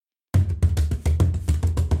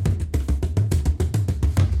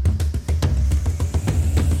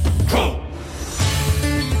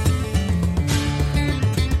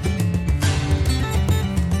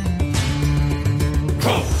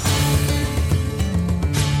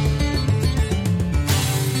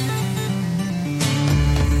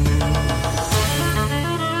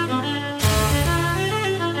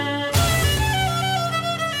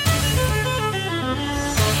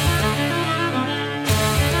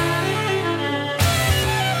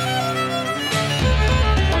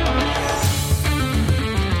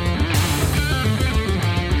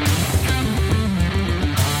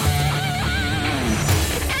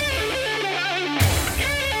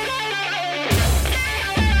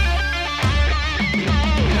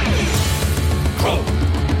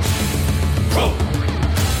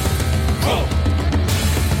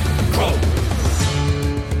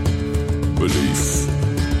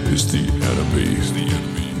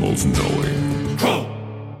worth knowing.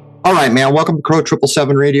 All right, man. Welcome to Crow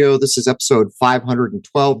 777 Radio. This is episode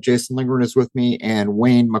 512. Jason Lingren is with me, and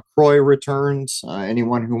Wayne McCroy returns.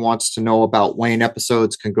 Anyone who wants to know about Wayne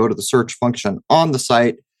episodes can go to the search function on the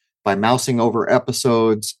site by mousing over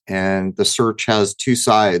episodes, and the search has two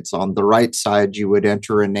sides. On the right side, you would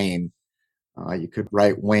enter a name. You could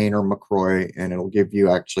write Wayne or McCroy, and it'll give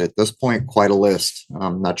you, actually, at this point, quite a list.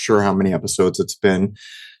 I'm not sure how many episodes it's been.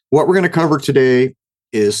 What we're going to cover today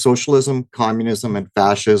is socialism, communism, and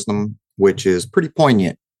fascism, which is pretty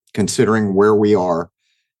poignant considering where we are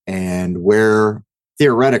and where,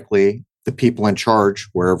 theoretically, the people in charge,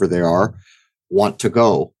 wherever they are, want to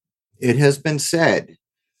go. It has been said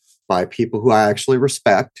by people who I actually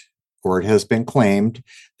respect, or it has been claimed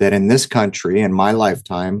that in this country, in my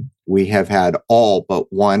lifetime, we have had all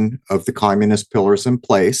but one of the communist pillars in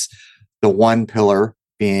place, the one pillar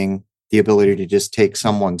being the ability to just take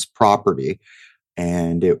someone's property.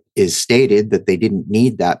 And it is stated that they didn't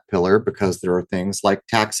need that pillar because there are things like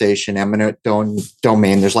taxation, eminent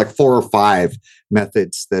domain. There's like 4 or 5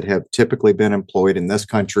 methods that have typically been employed in this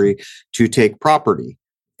country to take property.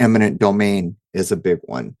 Eminent domain is a big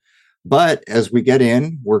one. But as we get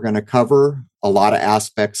in, we're going to cover a lot of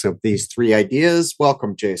aspects of these 3 ideas.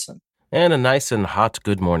 Welcome, Jason. And a nice and hot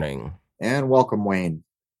good morning. And welcome, Wayne.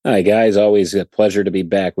 Hi, guys. Always a pleasure to be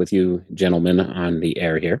back with you gentlemen on the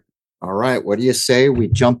air here. All right. What do you say we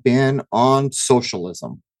jump in on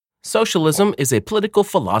socialism? Socialism is a political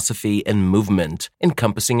philosophy and movement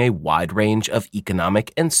encompassing a wide range of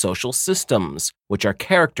economic and social systems, which are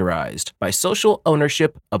characterized by social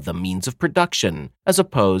ownership of the means of production, as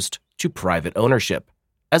opposed to private ownership.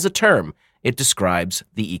 As a term, it describes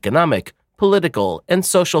the economic, political, and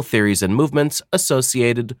social theories and movements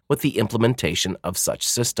associated with the implementation of such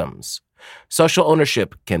systems. Social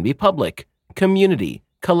ownership can be public, community,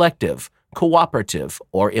 collective, cooperative,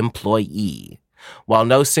 or employee. While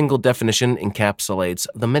no single definition encapsulates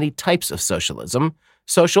the many types of socialism,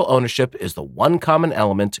 social ownership is the one common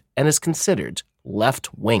element and is considered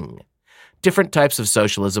left-wing. Different types of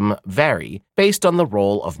socialism vary based on the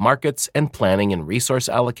role of markets and planning and resource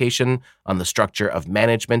allocation, on the structure of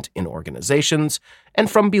management in organizations,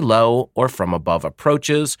 and from below or from above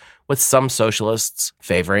approaches, with some socialists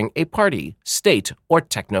favoring a party, state, or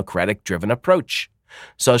technocratic-driven approach.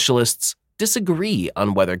 Socialists disagree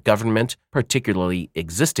on whether government, particularly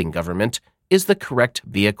existing government, is the correct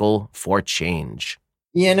vehicle for change.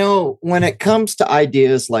 You know, when it comes to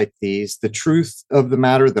ideas like these, the truth of the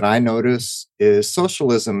matter that I notice is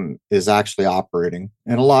socialism is actually operating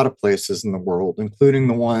in a lot of places in the world, including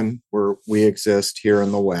the one where we exist here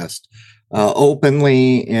in the West,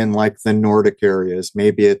 openly in like the Nordic areas.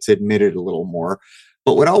 Maybe it's admitted a little more.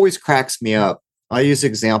 But what always cracks me up, I use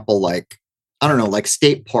example like, I don't know, like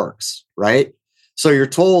state parks, right? So you're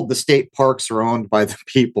told the state parks are owned by the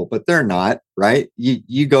people, but they're not, right?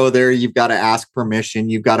 You go there, you've got to ask permission,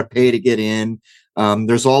 you've got to pay to get in.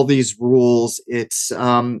 There's all these rules. It's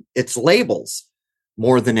labels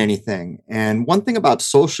more than anything. And one thing about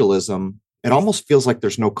socialism, it almost feels like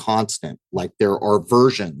there's no constant, like there are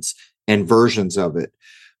versions and versions of it.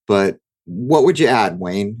 But what would you add,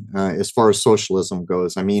 Wayne, as far as socialism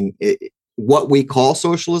goes? I mean, what we call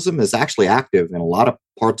socialism is actually active in a lot of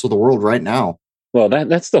parts of the world right now. Well,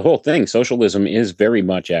 that's the whole thing. Socialism is very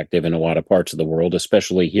much active in a lot of parts of the world,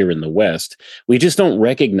 especially here in the West. We just don't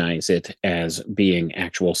recognize it as being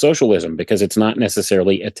actual socialism because it's not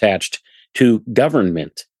necessarily attached to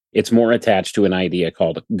government. It's more attached to an idea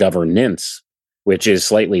called governance, which is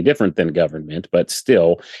slightly different than government, but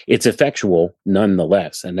still it's effectual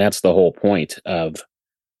nonetheless. And that's the whole point of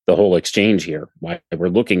the whole exchange here, why we're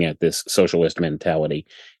looking at this socialist mentality,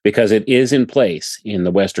 because it is in place in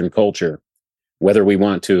the Western culture, whether we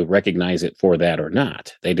want to recognize it for that or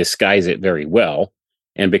not. They disguise it very well.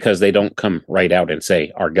 And because they don't come right out and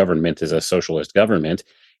say our government is a socialist government,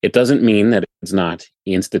 it doesn't mean that it's not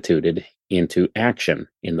instituted into action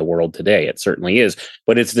in the world today. It certainly is,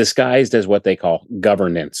 but it's disguised as what they call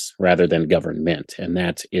governance rather than government. And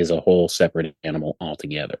that is a whole separate animal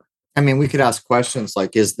altogether. I mean, we could ask questions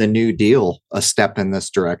like, is the New Deal a step in this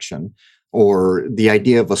direction? Or the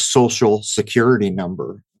idea of a social security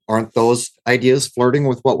number? Aren't those ideas flirting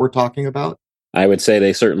with what we're talking about? I would say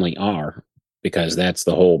they certainly are, because that's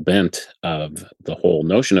the whole bent of the whole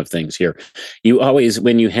notion of things here. You always,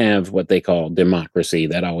 when you have what they call democracy,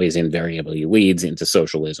 that always invariably leads into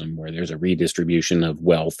socialism, where there's a redistribution of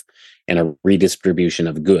wealth and a redistribution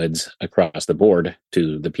of goods across the board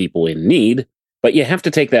to the people in need. But you have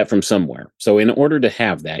to take that from somewhere. So in order to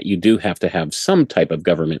have that, you do have to have some type of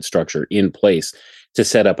government structure in place to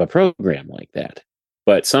set up a program like that.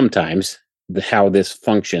 But sometimes how this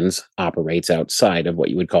functions operates outside of what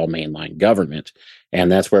you would call mainline government.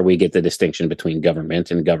 And that's where we get the distinction between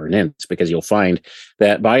government and governance, because you'll find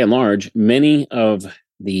that by and large, many of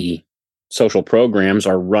the social programs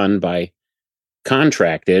are run by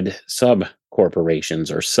contracted sub corporations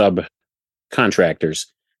or subcontractors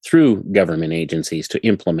through government agencies to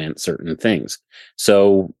implement certain things.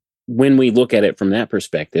 So when we look at it from that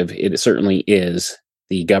perspective, it certainly is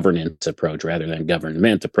the governance approach rather than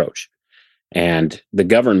government approach. And the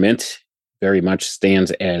government very much stands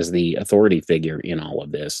as the authority figure in all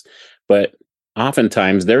of this. But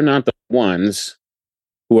oftentimes, they're not the ones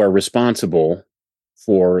who are responsible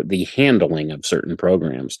for the handling of certain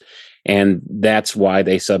programs. And that's why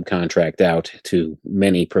they subcontract out to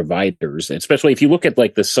many providers, especially if you look at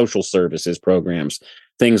like the social services programs,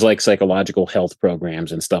 things like psychological health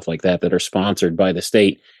programs and stuff like that are sponsored by the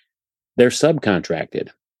state. They're subcontracted.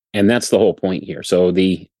 And that's the whole point here. So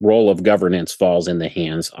the role of governance falls in the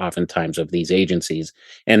hands oftentimes of these agencies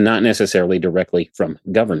and not necessarily directly from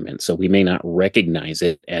government. So we may not recognize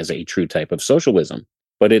it as a true type of socialism,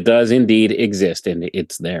 but it does indeed exist and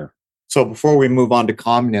it's there. So before we move on to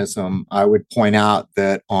communism, I would point out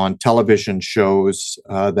that on television shows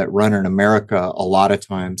that run in America, a lot of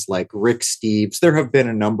times, like Rick Steves, there have been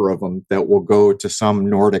a number of them that will go to some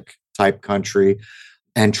Nordic type country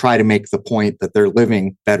and try to make the point that they're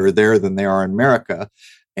living better there than they are in America.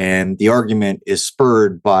 And the argument is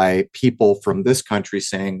spurred by people from this country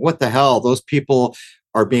saying, what the hell, those people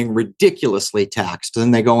are being ridiculously taxed. And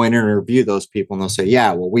then they go in and interview those people and they'll say,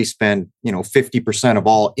 yeah, well, we spend, 50% of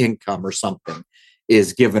all income or something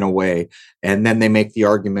is given away. And then they make the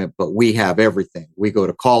argument, but we have everything. We go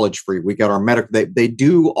to college free. We got our medical. They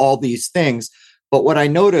do all these things. But what I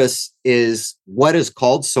notice is what is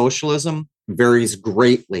called socialism varies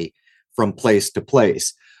greatly from place to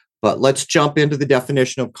place. But let's jump into the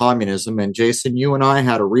definition of communism. And Jason, you and I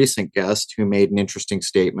had a recent guest who made an interesting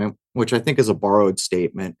statement, which I think is a borrowed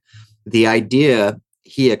statement. The idea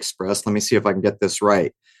he expressed, let me see if I can get this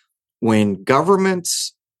right. When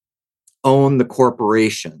governments own the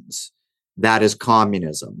corporations, that is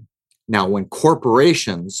communism. Now, when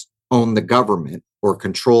corporations own the government or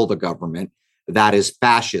control the government, that is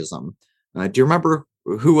fascism. Do you remember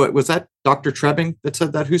who was that? Dr. Trebing that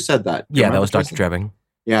said that? Who said that? Yeah, that was Dr. Trebing.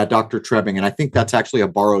 Yeah, Dr. Trebing. And I think that's actually a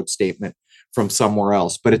borrowed statement from somewhere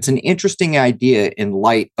else. But it's an interesting idea in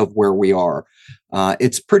light of where we are.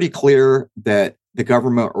 It's pretty clear that the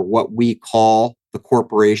government, or what we call the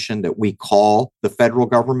corporation that we call the federal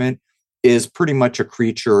government, is pretty much a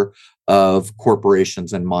creature of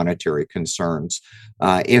corporations and monetary concerns.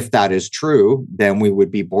 If that is true, then we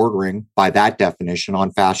would be bordering, by that definition,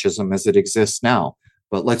 on fascism as it exists now.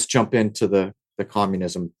 But let's jump into the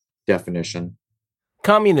communism definition.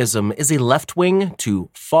 Communism is a left-wing to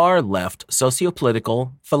far-left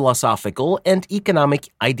sociopolitical, philosophical, and economic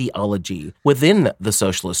ideology within the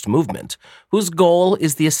socialist movement, whose goal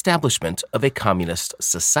is the establishment of a communist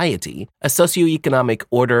society, a socioeconomic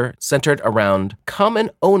order centered around common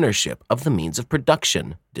ownership of the means of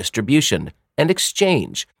production, distribution, and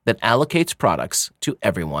exchange that allocates products to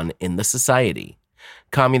everyone in the society.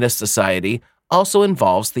 Communist society also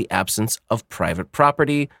involves the absence of private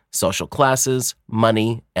property, social classes,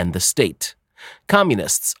 money, and the state.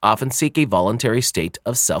 Communists often seek a voluntary state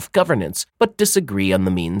of self-governance, but disagree on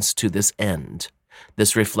the means to this end.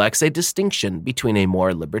 This reflects a distinction between a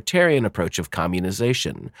more libertarian approach of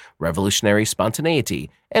communization, revolutionary spontaneity,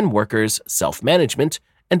 and workers' self-management,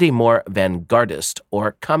 and a more vanguardist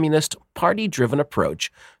or communist party-driven approach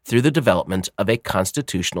through the development of a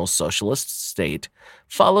constitutional socialist state,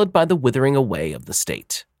 followed by the withering away of the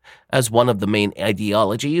state. As one of the main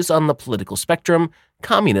ideologies on the political spectrum,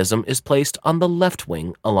 communism is placed on the left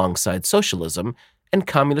wing alongside socialism, and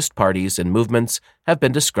communist parties and movements have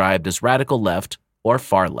been described as radical left or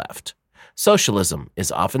far left. Socialism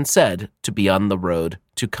is often said to be on the road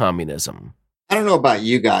to communism. I don't know about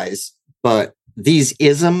you guys, but these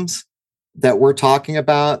isms that we're talking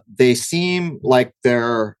about, they seem like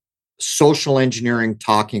they're social engineering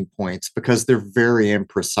talking points because they're very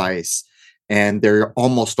imprecise and they're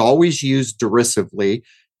almost always used derisively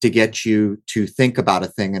to get you to think about a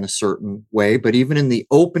thing in a certain way. But even in the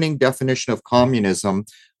opening definition of communism,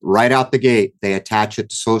 right out the gate, they attach it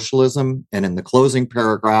to socialism. And in the closing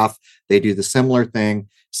paragraph, they do the similar thing,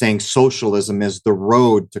 saying socialism is the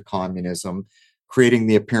road to communism, creating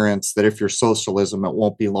the appearance that if you're socialism, it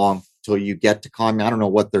won't be long till you get to communism. I don't know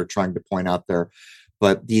what they're trying to point out there.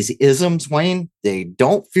 But these isms, Wayne, they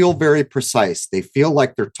don't feel very precise. They feel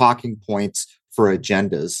like they're talking points for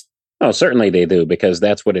agendas. Oh, certainly they do, because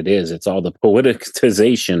that's what it is. It's all the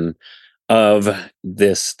politicization of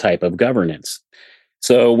this type of governance.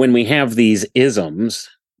 So when we have these isms,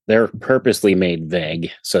 they're purposely made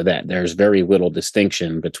vague so that there's very little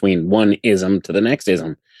distinction between one ism to the next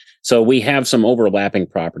ism. So we have some overlapping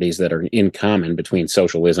properties that are in common between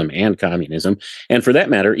socialism and communism. And for that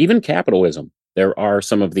matter, even capitalism. There are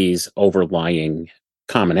some of these overlying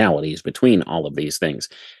commonalities between all of these things.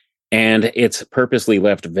 And it's purposely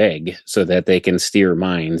left vague so that they can steer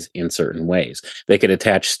minds in certain ways. They could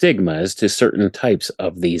attach stigmas to certain types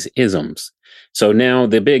of these isms. So now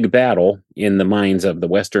the big battle in the minds of the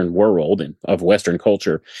Western world and of Western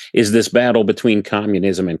culture is this battle between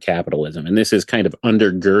communism and capitalism. And this has kind of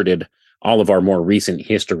undergirded all of our more recent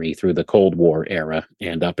history through the Cold War era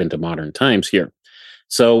and up into modern times here.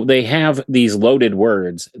 So they have these loaded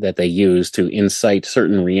words that they use to incite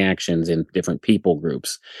certain reactions in different people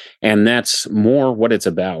groups. And that's more what it's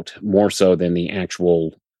about, more so than the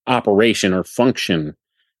actual operation or function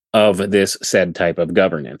of this said type of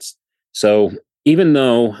governance. So even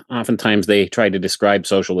though oftentimes they try to describe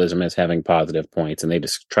socialism as having positive points, and they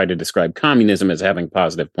try to describe communism as having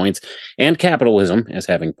positive points, and capitalism as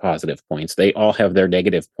having positive points, they all have their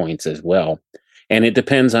negative points as well. And it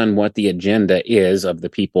depends on what the agenda is of the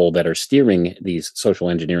people that are steering these social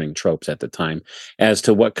engineering tropes at the time as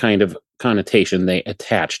to what kind of connotation they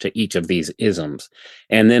attach to each of these isms.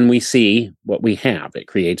 And then we see what we have. It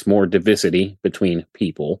creates more diversity between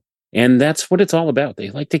people. And that's what it's all about.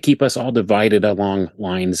 They like to keep us all divided along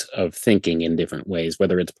lines of thinking in different ways,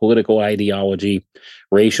 whether it's political ideology,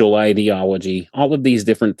 racial ideology, all of these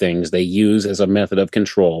different things they use as a method of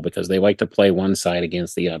control because they like to play one side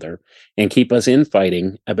against the other and keep us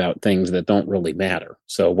infighting about things that don't really matter.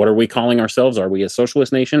 So what are we calling ourselves? Are we a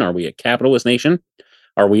socialist nation? Are we a capitalist nation?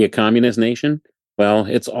 Are we a communist nation? Well,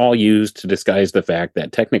 it's all used to disguise the fact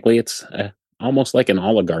that technically it's almost like an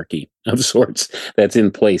oligarchy of sorts that's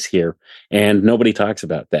in place here. And nobody talks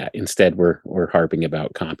about that. Instead, we're harping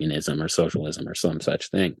about communism or socialism or some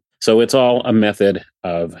such thing. So it's all a method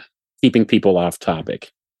of keeping people off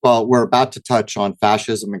topic. Well, we're about to touch on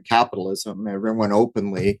fascism and capitalism. Everyone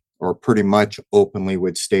openly, or pretty much openly,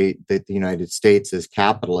 would state that the United States is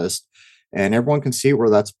capitalist. And everyone can see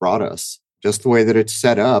where that's brought us. Just the way that it's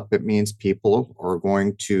set up, it means people are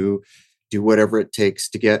going to do whatever it takes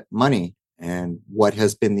to get money. And what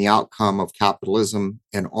has been the outcome of capitalism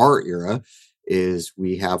in our era is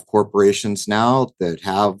we have corporations now that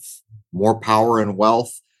have more power and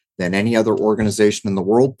wealth than any other organization in the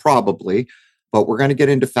world, probably. But we're going to get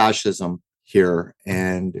into fascism here.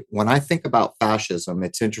 And when I think about fascism,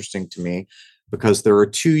 it's interesting to me because there are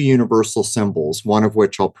two universal symbols, one of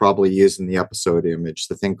which I'll probably use in the episode image,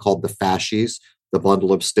 the thing called the fasces, the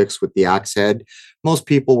bundle of sticks with the axe head. Most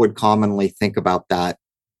people would commonly think about that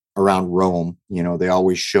around Rome. You know, they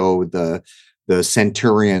always show the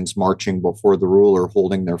centurions marching before the ruler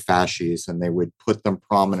holding their fasces, and they would put them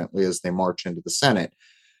prominently as they march into the Senate.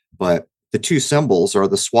 But the two symbols are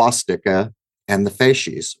the swastika and the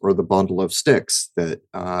fasces, or the bundle of sticks, that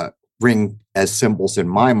ring as symbols in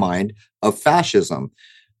my mind of fascism.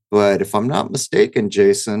 But if I'm not mistaken,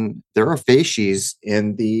 Jason, there are fasces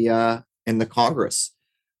in the Congress.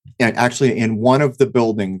 And actually, in one of the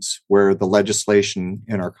buildings where the legislation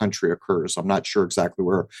in our country occurs. I'm not sure exactly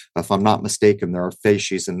where. If I'm not mistaken, there are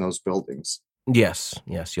fasces in those buildings. Yes,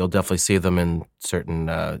 you'll definitely see them in certain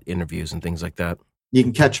interviews and things like that. You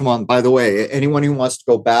can catch them on, by the way, anyone who wants to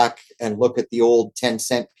go back and look at the old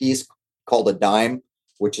 10-cent piece called a dime,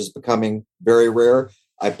 which is becoming very rare.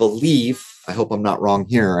 I believe, I hope I'm not wrong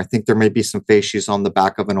here, I think there may be some fasces on the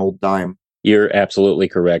back of an old dime. You're absolutely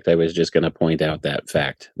correct. I was just going to point out that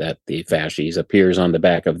fact that the fasces appears on the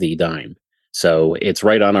back of the dime. So it's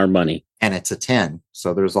right on our money. And it's a 10.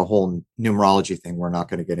 So there's a whole numerology thing we're not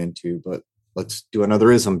going to get into, but let's do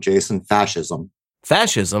another ism, Jason, fascism.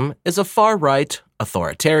 Fascism is a far-right,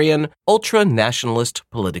 authoritarian, ultra-nationalist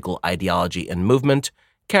political ideology and movement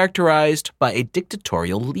characterized by a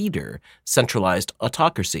dictatorial leader, centralized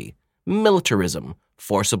autocracy, militarism,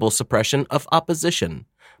 forcible suppression of opposition,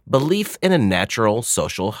 belief in a natural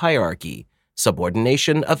social hierarchy,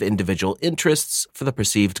 subordination of individual interests for the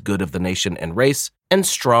perceived good of the nation and race, and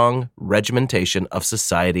strong regimentation of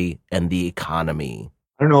society and the economy.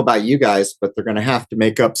 I don't know about you guys, but they're going to have to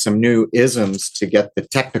make up some new isms to get the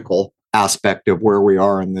technical aspect of where we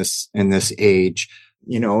are in this age.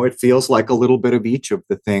 You know, it feels like a little bit of each of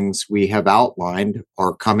the things we have outlined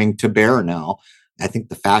are coming to bear now. I think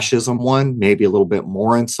the fascism one, maybe a little bit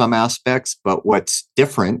more in some aspects, but what's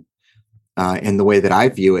different in the way that I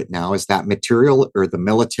view it now is that material or the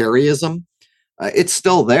militarism. It's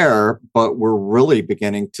still there, but we're really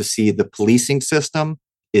beginning to see the policing system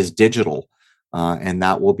is digital. and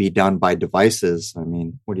that will be done by devices. I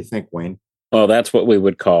mean, what do you think, Wayne? Well, that's what we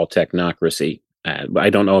would call technocracy. I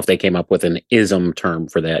don't know if they came up with an ism term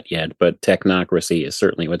for that yet, but technocracy is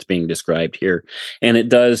certainly what's being described here. And it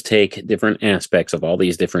does take different aspects of all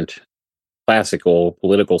these different classical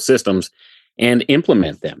political systems and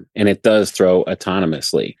implement them. And it does throw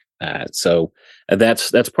autonomously. So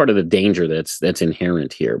that's part of the danger that's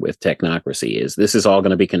inherent here with technocracy is this is all going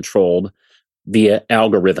to be controlled via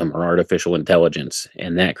algorithm or artificial intelligence.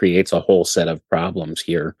 And that creates a whole set of problems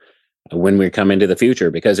here when we come into the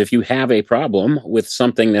future. Because if you have a problem with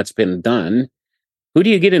something that's been done, who do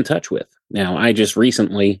you get in touch with? Now, I just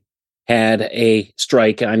recently had a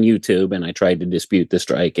strike on YouTube and I tried to dispute the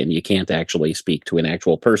strike, and you can't actually speak to an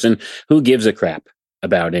actual person who gives a crap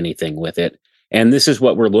about anything with it. And this is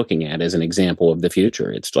what we're looking at as an example of the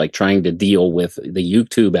future. It's like trying to deal with the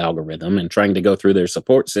YouTube algorithm and trying to go through their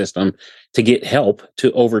support system to get help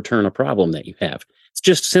to overturn a problem that you have. It's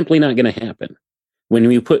just simply not going to happen. When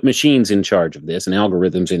you put machines in charge of this and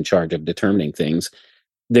algorithms in charge of determining things,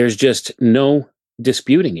 there's just no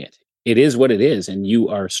disputing it. It is what it is, and you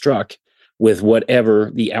are struck with whatever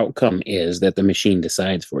the outcome is that the machine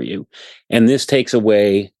decides for you. And this takes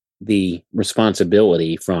away the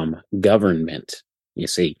responsibility from government, you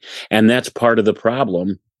see. And that's part of the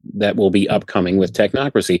problem that will be upcoming with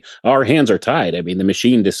technocracy. Our hands are tied. I mean, the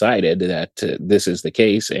machine decided that this is the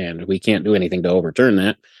case, and we can't do anything to overturn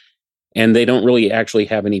that. And they don't really actually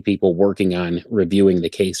have any people working on reviewing the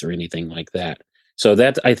case or anything like that. So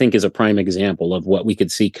that, I think, is a prime example of what we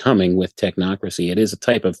could see coming with technocracy. It is a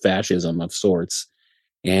type of fascism of sorts,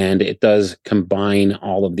 and it does combine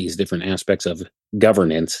all of these different aspects of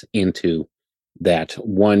governance into that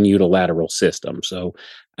one unilateral system. So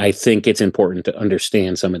I think it's important to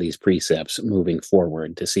understand some of these precepts moving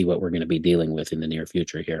forward to see what we're going to be dealing with in the near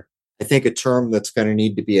future here. I think a term that's going to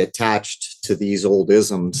need to be attached to these old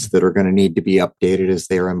isms that are going to need to be updated as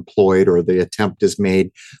they are employed, or the attempt is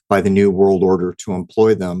made by the New World Order to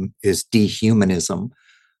employ them, is dehumanism.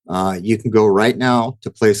 You can go right now to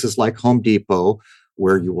places like Home Depot,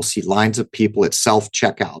 where you will see lines of people at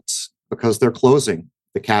self-checkouts because they're closing.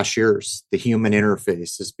 The cashiers, the human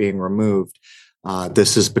interface is being removed.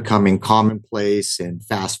 This is becoming commonplace in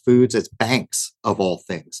fast foods. It's banks, of all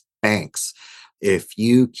things, banks. If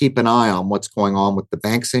you keep an eye on what's going on with the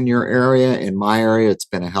banks in your area, in my area, it's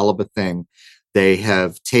been a hell of a thing. They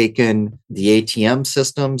have taken the ATM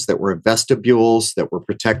systems that were vestibules that were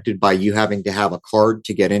protected by you having to have a card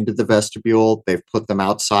to get into the vestibule. They've put them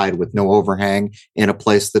outside with no overhang in a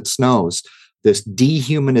place that snows. This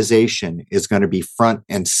dehumanization is going to be front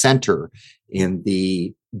and center in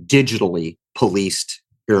the digitally policed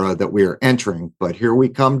era that we are entering. But here we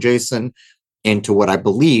come, Jason, into what I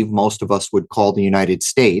believe most of us would call the United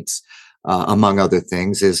States, among other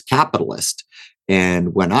things, is capitalist.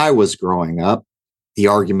 And when I was growing up, the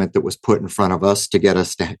argument that was put in front of us to get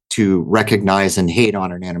us to recognize and hate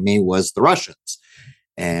on an enemy was the Russians.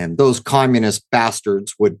 And those communist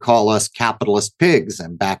bastards would call us capitalist pigs,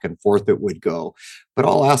 and back and forth it would go. But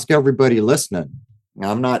I'll ask everybody listening,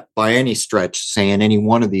 I'm not by any stretch saying any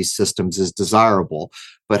one of these systems is desirable,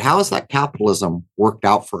 but how has that capitalism worked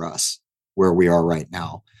out for us where we are right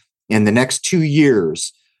now? In the next 2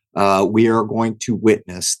 years, we are going to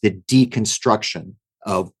witness the deconstruction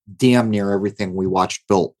of damn near everything we watched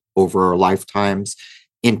built over our lifetimes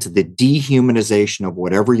into the dehumanization of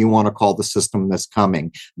whatever you want to call the system that's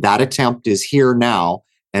coming. That attempt is here now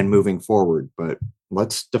and moving forward. But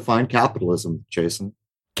let's define capitalism, Jason.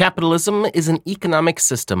 Capitalism is an economic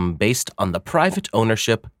system based on the private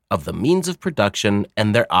ownership of the means of production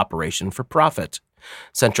and their operation for profit.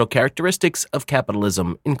 Central characteristics of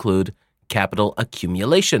capitalism include capital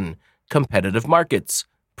accumulation, competitive markets,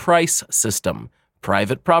 price system,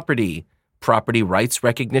 private property, property rights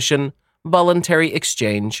recognition, voluntary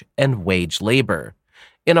exchange, and wage labor.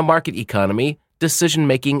 In a market economy,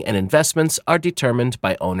 decision-making and investments are determined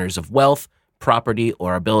by owners of wealth, property,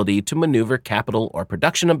 or ability to maneuver capital or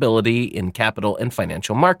production ability in capital and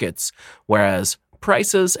financial markets, whereas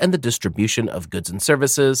prices and the distribution of goods and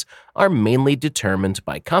services are mainly determined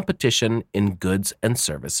by competition in goods and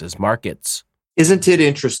services markets. Isn't it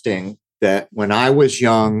interesting that when I was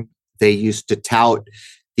young, they used to tout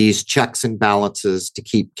these checks and balances to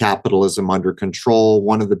keep capitalism under control?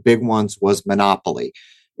 One of the big ones was monopoly.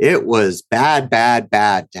 It was bad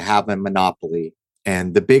to have a monopoly.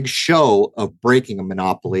 And the big show of breaking a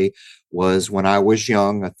monopoly was, when I was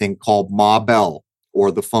young, a thing called Ma Bell,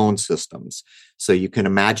 or the phone systems. So you can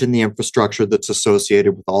imagine the infrastructure that's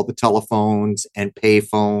associated with all the telephones and pay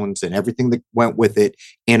phones and everything that went with it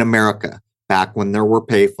in America, back when there were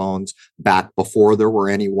pay phones, back before there were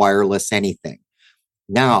any wireless anything.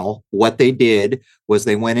 Now, what they did was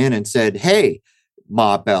they went in and said, hey,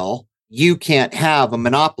 Ma Bell, you can't have a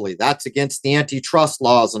monopoly. That's against the antitrust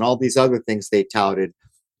laws and all these other things they touted.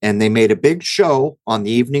 And they made a big show on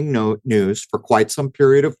the evening news for quite some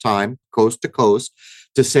period of time, coast to coast,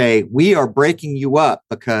 to say, we are breaking you up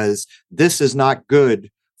because this is not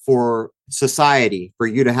good for society for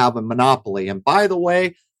you to have a monopoly. And by the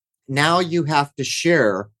way, now you have to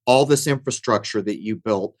share all this infrastructure that you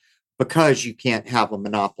built because you can't have a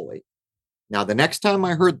monopoly. Now, the next time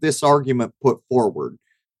I heard this argument put forward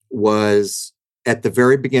was at the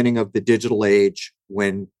very beginning of the digital age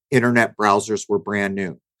when internet browsers were brand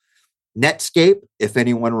new. Netscape, if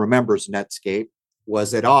anyone remembers Netscape,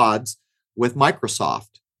 was at odds with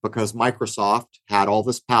Microsoft because Microsoft had all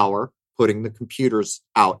this power, putting the computers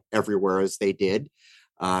out everywhere as they did,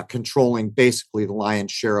 controlling basically the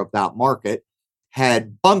lion's share of that market,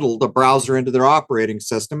 had bundled a browser into their operating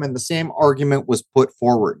system, and the same argument was put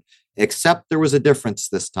forward, except there was a difference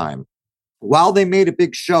this time. While they made a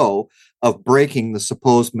big show of breaking the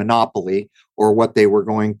supposed monopoly, or what they were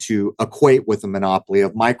going to equate with a monopoly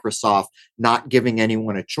of Microsoft not giving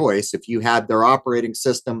anyone a choice. If you had their operating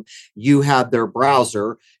system, you had their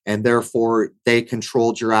browser, and therefore they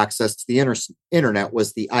controlled your access to the internet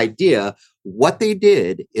was the idea. What they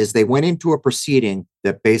did is they went into a proceeding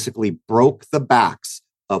that basically broke the backs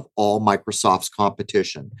of all Microsoft's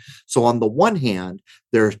competition. So on the one hand,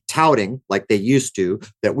 they're touting, like they used to,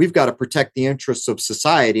 that we've got to protect the interests of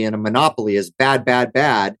society and a monopoly is bad, bad,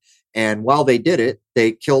 bad. And while they did it,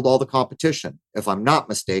 they killed all the competition. If I'm not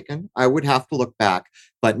mistaken, I would have to look back,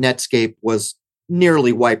 but Netscape was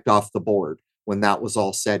nearly wiped off the board when that was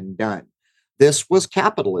all said and done. This was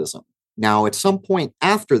capitalism. Now, at some point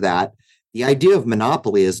after that, the idea of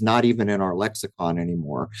monopoly is not even in our lexicon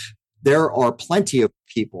anymore. There are plenty of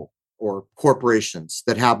people or corporations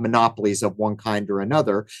that have monopolies of one kind or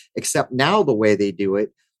another, except now the way they do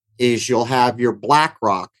it is you'll have your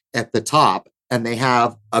BlackRock at the top, and they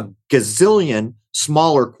have a gazillion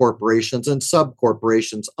smaller corporations and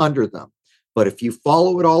sub-corporations under them. But if you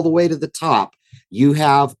follow it all the way to the top, you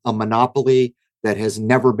have a monopoly that has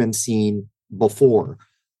never been seen before.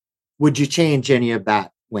 Would you change any of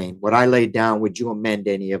that, Wayne? What I laid down, would you amend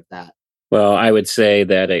any of that? Well, I would say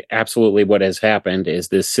that absolutely what has happened is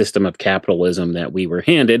this system of capitalism that we were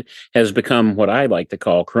handed has become what I like to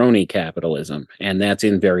call crony capitalism. And that's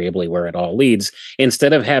invariably where it all leads.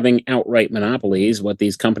 Instead of having outright monopolies, what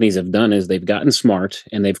these companies have done is they've gotten smart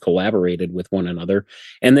and they've collaborated with one another.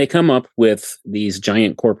 And they come up with these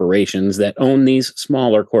giant corporations that own these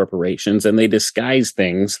smaller corporations, and they disguise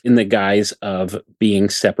things in the guise of being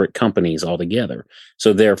separate companies altogether.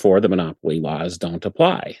 So therefore, the monopoly laws don't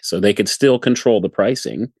apply. So they could still control the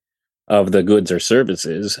pricing of the goods or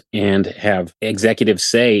services and have executive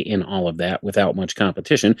say in all of that without much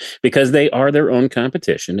competition, because they are their own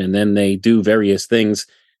competition. And then they do various things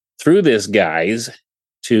through this guise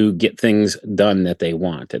to get things done that they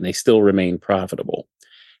want, and they still remain profitable.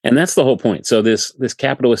 And that's the whole point. So this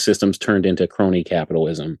capitalist system's turned into crony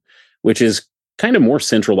capitalism, which is kind of more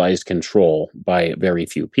centralized control by very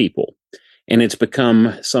few people. And it's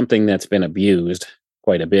become something that's been abused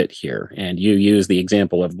quite a bit here. And you use the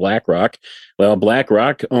example of BlackRock. Well,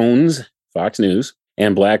 BlackRock owns Fox News,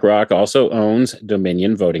 and BlackRock also owns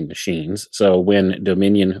Dominion Voting Machines. So when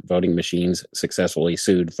Dominion Voting Machines successfully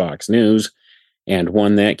sued Fox News and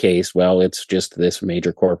won that case, well, it's just this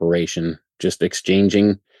major corporation just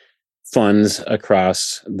exchanging funds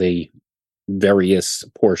across the various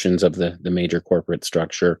portions of the major corporate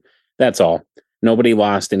structure. That's all. Nobody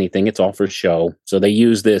lost anything. It's all for show. So they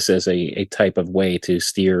use this as a type of way to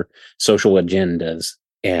steer social agendas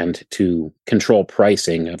and to control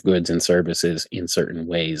pricing of goods and services in certain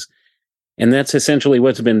ways. And that's essentially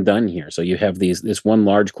what's been done here. So you have this one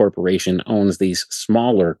large corporation owns these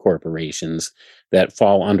smaller corporations that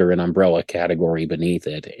fall under an umbrella category beneath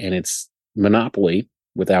it. And it's monopoly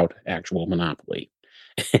without actual monopoly.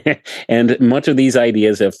 And much of these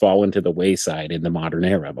ideas have fallen to the wayside in the modern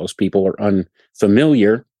era. Most people are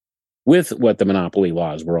unfamiliar with what the monopoly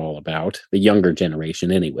laws were all about, the younger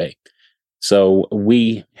generation anyway. So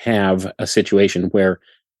we have a situation where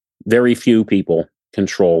very few people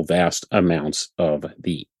control vast amounts of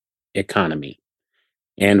the economy.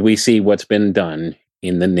 And we see what's been done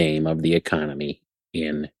in the name of the economy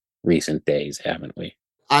in recent days, haven't we?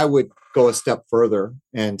 I would go a step further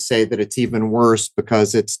and say that it's even worse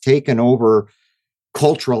because it's taken over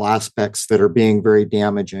cultural aspects that are being very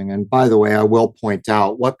damaging. And by the way, I will point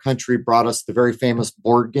out what country brought us the very famous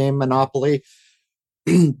board game Monopoly.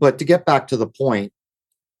 But to get back to the point,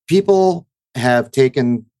 people have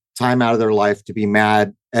taken time out of their life to be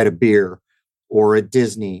mad at a beer or at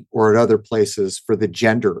Disney or at other places for the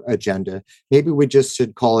gender agenda. Maybe we just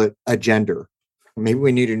should call it a gender. Maybe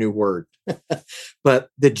we need a new word. But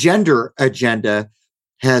the gender agenda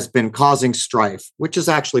has been causing strife, which is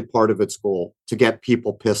actually part of its goal, to get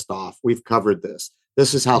people pissed off. We've covered this.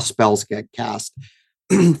 This is how spells get cast.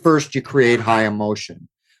 First, you create high emotion.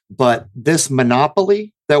 But this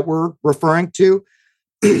monopoly that we're referring to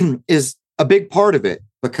is a big part of it,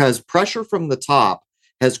 because pressure from the top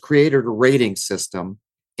has created a rating system.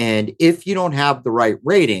 And if you don't have the right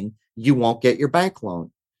rating, you won't get your bank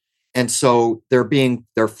loan. And so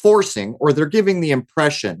they're forcing, or they're giving the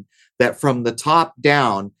impression that from the top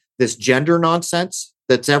down, this gender nonsense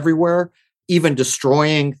that's everywhere, even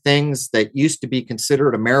destroying things that used to be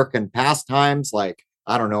considered American pastimes, like,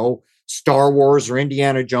 I don't know, Star Wars or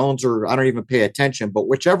Indiana Jones, or I don't even pay attention, but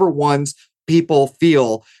whichever ones people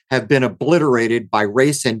feel have been obliterated by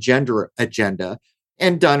race and gender agenda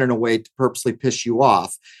and done in a way to purposely piss you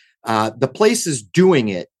off. The places doing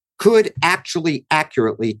it could actually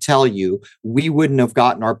accurately tell you we wouldn't have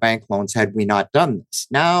gotten our bank loans had we not done this.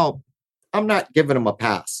 Now, I'm not giving them a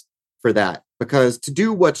pass for that, because to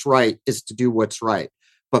do what's right is to do what's right.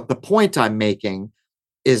 But the point I'm making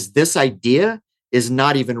is this idea is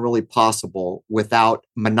not even really possible without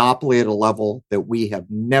monopoly at a level that we have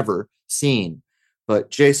never seen.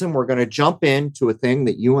 But Jason, we're going to jump into a thing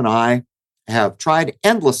that you and I have tried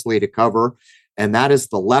endlessly to cover, and that is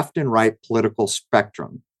the left and right political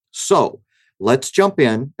spectrum. So let's jump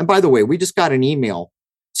in. And by the way, we just got an email.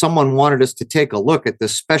 Someone wanted us to take a look at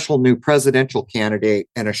this special new presidential candidate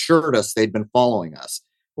and assured us they'd been following us.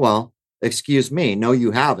 Well, excuse me, no,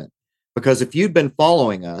 you haven't. Because if you'd been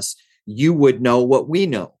following us, you would know what we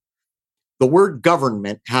know. The word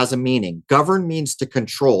government has a meaning. Govern means to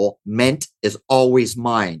control. Ment is always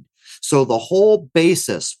mind. So the whole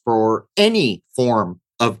basis for any form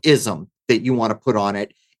of ism that you want to put on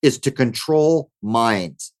it is to control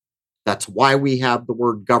minds. That's why we have the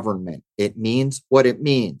word government. It means what it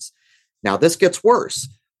means. Now, this gets worse,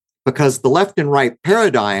 because the left and right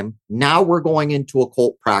paradigm, now we're going into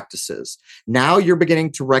occult practices. Now you're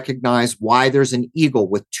beginning to recognize why there's an eagle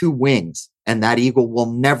with 2 wings, and that eagle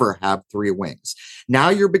will never have 3 wings. Now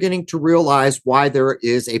you're beginning to realize why there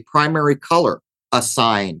is a primary color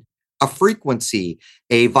assigned, a frequency,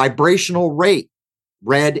 a vibrational rate,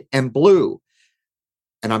 red and blue.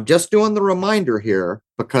 And I'm just doing the reminder here,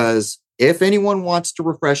 because if anyone wants to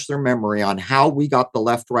refresh their memory on how we got the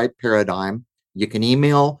left-right paradigm, you can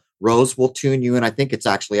email. Rose will tune you in. I think it's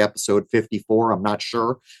actually episode 54. I'm not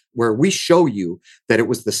sure, where we show you that it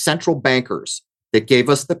was the central bankers that gave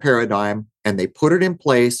us the paradigm, and they put it in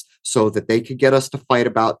place so that they could get us to fight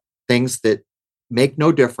about things that make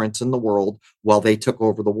no difference in the world while they took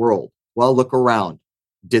over the world. Well, look around.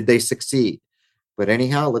 Did they succeed? But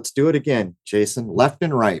anyhow, let's do it again, Jason. Left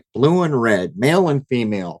and right, blue and red, male and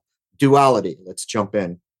female, duality. Let's jump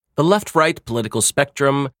in. The left-right political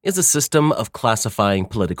spectrum is a system of classifying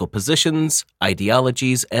political positions,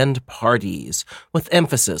 ideologies, and parties, with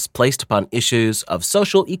emphasis placed upon issues of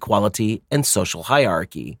social equality and social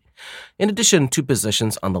hierarchy. In addition to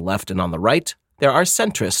positions on the left and on the right, there are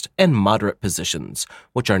centrist and moderate positions,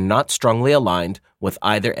 which are not strongly aligned with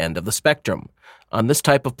either end of the spectrum. On this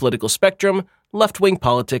type of political spectrum, left-wing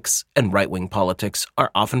politics and right-wing politics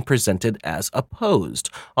are often presented as opposed,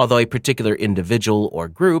 although a particular individual or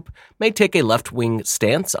group may take a left-wing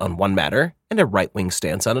stance on one matter and a right-wing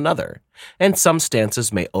stance on another, and some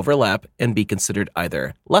stances may overlap and be considered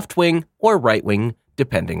either left-wing or right-wing,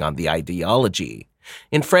 depending on the ideology.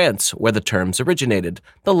 In France, where the terms originated,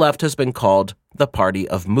 the left has been called the party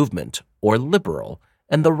of movement, or liberal,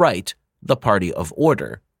 and the right, the party of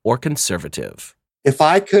order, or conservative. If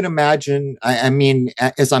I could imagine, I mean,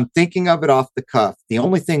 as I'm thinking of it off the cuff, the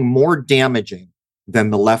only thing more damaging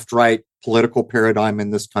than the left-right political paradigm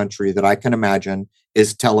in this country that I can imagine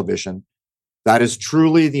is television. That is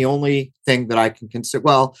truly the only thing that I can consider.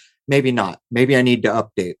 Well, maybe not. Maybe I need to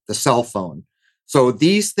update the cell phone. So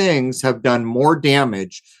these things have done more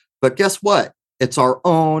damage, but guess what? It's our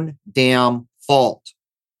own damn fault.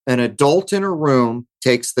 An adult in a room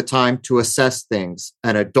takes the time to assess things.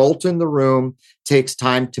 An adult in the room takes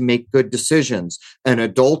time to make good decisions. An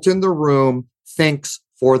adult in the room thinks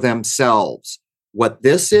for themselves. What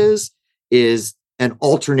this is an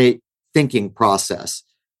alternate thinking process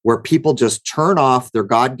where people just turn off their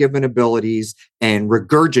God-given abilities and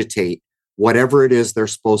regurgitate whatever it is they're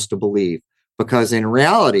supposed to believe. Because in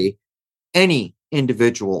reality, any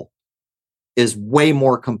individual is way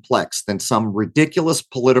more complex than some ridiculous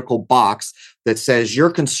political box that says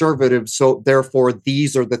you're conservative, so therefore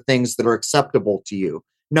these are the things that are acceptable to you.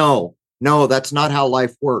 No, that's not how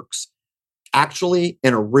life works. Actually,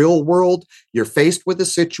 in a real world, you're faced with a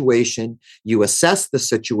situation, you assess the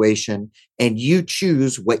situation, and you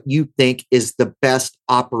choose what you think is the best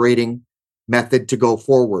operating method to go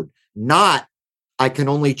forward. Not, I can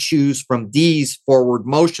only choose from these forward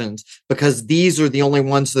motions because these are the only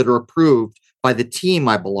ones that are approved by the team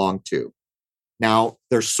I belong to. Now,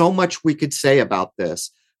 there's so much we could say about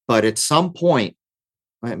this, but at some point,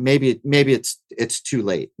 maybe it's too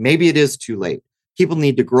late. Maybe it is too late. People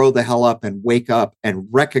need to grow the hell up and wake up and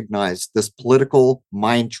recognize this political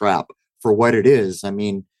mind trap for what it is. I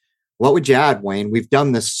mean, what would you add, Wayne? We've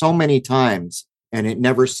done this so many times and it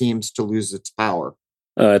never seems to lose its power.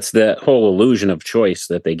 It's that whole illusion of choice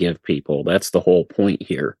that they give people. That's the whole point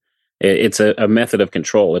here. It's a method of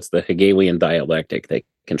control. It's the Hegelian dialectic. They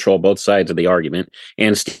control both sides of the argument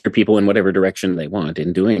and steer people in whatever direction they want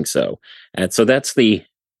in doing so. And so that's the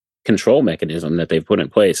control mechanism that they've put in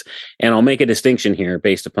place. And I'll make a distinction here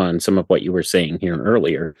based upon some of what you were saying here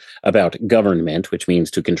earlier about government, which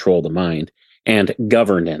means to control the mind, and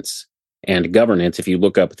governance. And governance, if you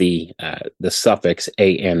look up the suffix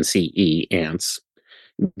ance, ants,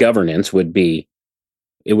 governance would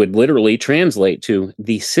literally translate to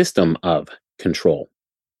the system of control.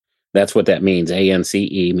 That's what that means.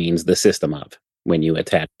 ANCE means the system of, when you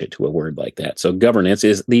attach it to a word like that. So governance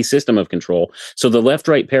is the system of control. So the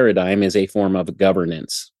left-right paradigm is a form of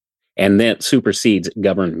governance, and that supersedes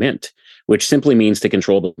government, which simply means to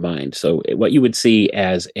control the mind. So what you would see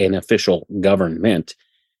as an official government,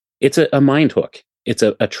 it's a mind hook. It's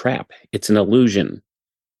a trap. It's an illusion.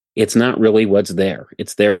 It's not really what's there.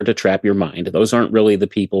 It's there to trap your mind. Those aren't really the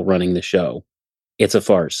people running the show. It's a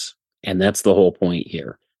farce. And that's the whole point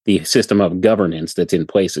here. The system of governance that's in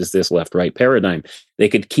place is this left-right paradigm. They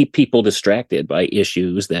could keep people distracted by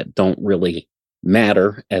issues that don't really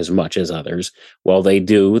matter as much as others, while they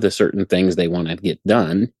do the certain things they want to get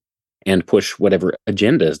done and push whatever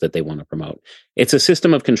agendas that they want to promote. It's a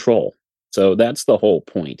system of control. So that's the whole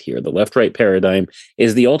point here. The left-right paradigm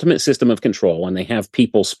is the ultimate system of control, and they have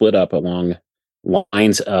people split up along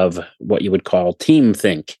lines of what you would call team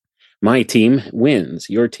think. My team wins,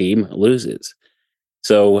 your team loses.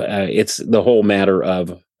 So it's the whole matter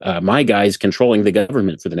of my guy's controlling the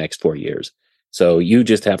government for the next 4 years. So you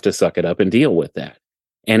just have to suck it up and deal with that.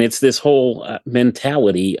 And it's this whole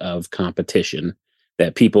mentality of competition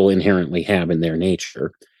that people inherently have in their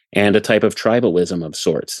nature, and a type of tribalism of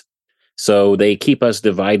sorts. So they keep us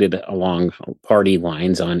divided along party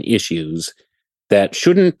lines on issues that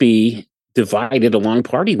shouldn't be divided along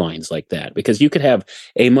party lines like that, because you could have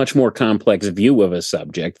a much more complex view of a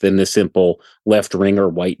subject than the simple left wing or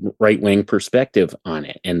right wing perspective on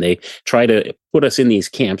it. And they try to put us in these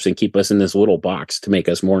camps and keep us in this little box to make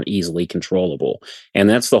us more easily controllable. And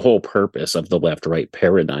that's the whole purpose of the left right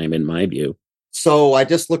paradigm, in my view. So I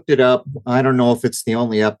just looked it up. I don't know if it's the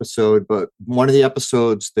only episode, but one of the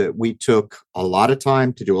episodes that we took a lot of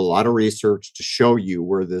time to do a lot of research to show you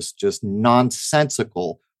where this just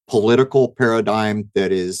nonsensical political paradigm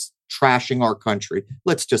that is trashing our country,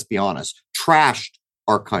 let's just be honest, trashed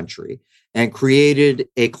our country and created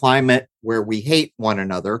a climate where we hate one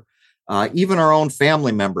another, even our own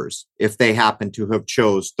family members, if they happen to have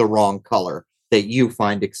chose the wrong color that you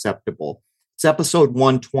find acceptable. It's episode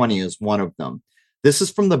 120 is one of them. This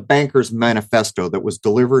is from the Bankers Manifesto that was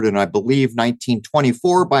delivered in, I believe,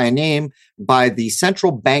 1924 by the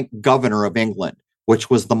central bank governor of England, which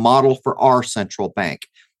was the model for our central bank.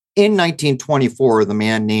 In 1924, the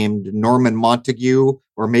man named Norman Montague,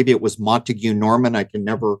 or maybe it was Montague Norman, I can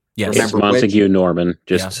never remember. It's Montague Norman,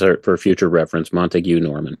 for future reference, Montague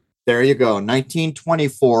Norman. There you go.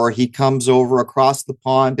 1924, he comes over across the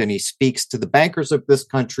pond and he speaks to the bankers of this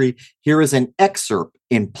country. Here is an excerpt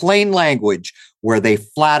in plain language where they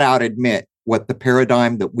flat out admit what the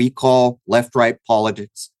paradigm that we call left-right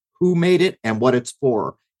politics, who made it and what it's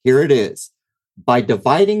for. Here it is. By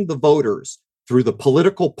dividing the voters through the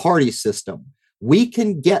political party system, we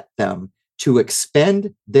can get them to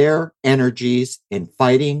expend their energies in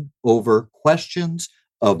fighting over questions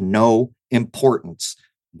of no importance.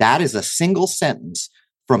 That is a single sentence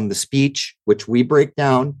from the speech, which we break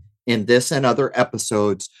down in this and other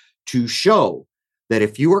episodes, to show that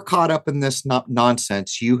if you are caught up in this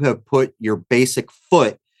nonsense, you have put your basic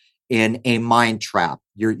foot in a mind trap.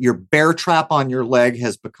 Your bear trap on your leg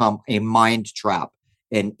has become a mind trap.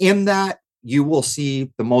 And in that, you will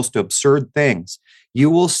see the most absurd things. You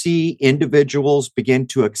will see individuals begin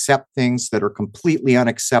to accept things that are completely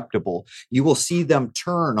unacceptable. You will see them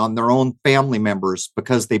turn on their own family members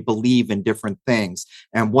because they believe in different things.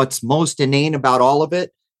 And what's most inane about all of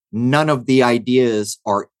it, none of the ideas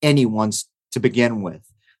are anyone's to begin with.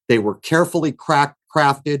 They were carefully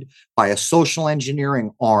crafted by a social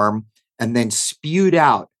engineering arm and then spewed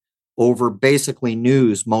out over basically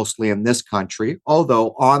news, mostly in this country, although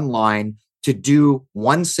online, to do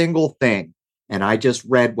one single thing. And I just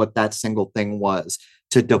read what that single thing was: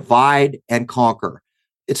 to divide and conquer.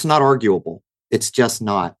 It's not arguable. It's just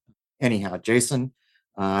not. Anyhow, Jason,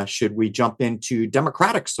 should we jump into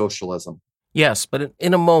democratic socialism? Yes, but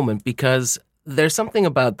in a moment, because there's something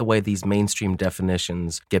about the way these mainstream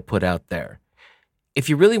definitions get put out there. If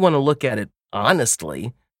you really want to look at it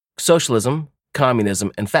honestly, socialism,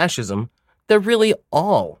 communism, and fascism, they're really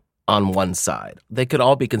all on one side. They could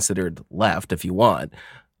all be considered left if you want,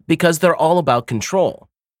 because they're all about control.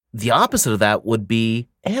 The opposite of that would be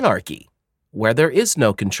anarchy, where there is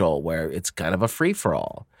no control, where it's kind of a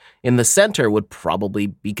free-for-all. In the center would probably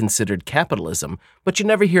be considered capitalism, but you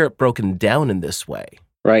never hear it broken down in this way.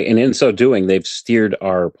 Right. And in so doing, they've steered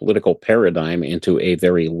our political paradigm into a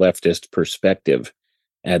very leftist perspective.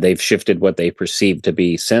 They've shifted what they perceive to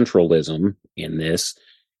be centralism in this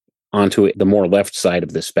onto the more left side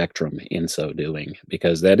of the spectrum in so doing,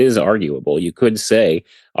 because that is arguable. You could say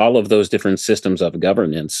all of those different systems of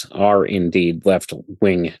governance are indeed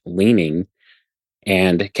left-wing leaning,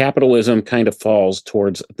 and capitalism kind of falls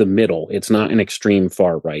towards the middle. It's not an extreme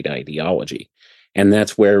far-right ideology. And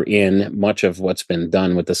that's wherein much of what's been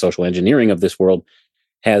done with the social engineering of this world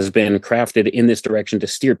has been crafted in this direction to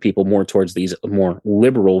steer people more towards these more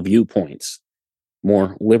liberal viewpoints.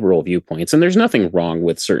 And there's nothing wrong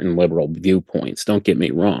with certain liberal viewpoints, don't get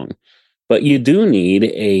me wrong. But you do need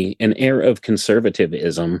an air of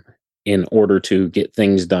conservatism in order to get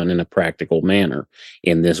things done in a practical manner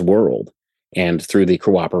in this world and through the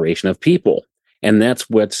cooperation of people. And that's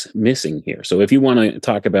what's missing here. So if you want to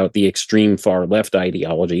talk about the extreme far left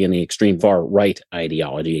ideology and the extreme far right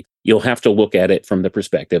ideology, you'll have to look at it from the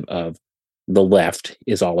perspective of the left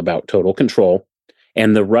is all about total control,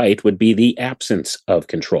 and the right would be the absence of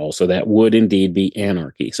control. So that would indeed be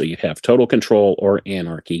anarchy. So you have total control or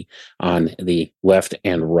anarchy on the left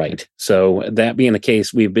and right. So that being the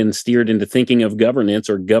case, we've been steered into thinking of governance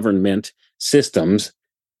or government systems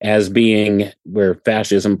as being where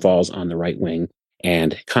fascism falls on the right wing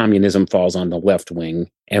and communism falls on the left wing.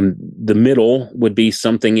 And the middle would be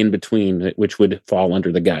something in between, which would fall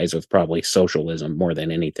under the guise of probably socialism more than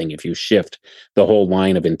anything if you shift the whole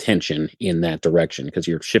line of intention in that direction, because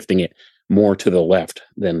you're shifting it more to the left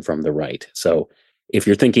than from the right. So if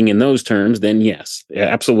you're thinking in those terms, then yes,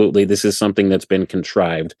 absolutely, this is something that's been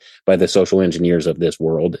contrived by the social engineers of this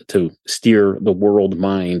world to steer the world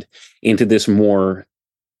mind into this more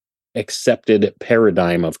accepted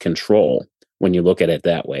paradigm of control. When you look at it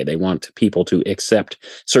that way, they want people to accept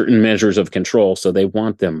certain measures of control, so they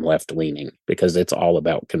want them left-leaning because it's all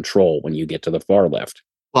about control when you get to the far left.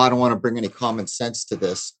 Well, I don't want to bring any common sense to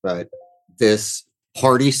this, but this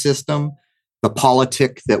party system, the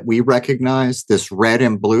politic that we recognize, this red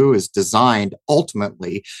and blue, is designed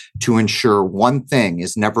ultimately to ensure one thing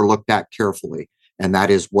is never looked at carefully, and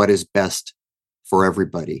that is what is best for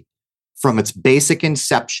everybody. From its basic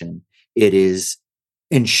inception, it is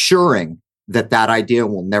ensuring that idea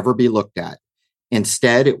will never be looked at.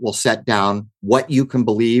 Instead, it will set down what you can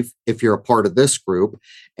believe if you're a part of this group,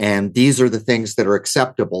 and these are the things that are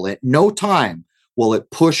acceptable. At no time will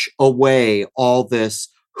it push away all this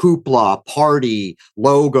hoopla, party,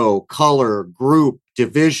 logo, color, group,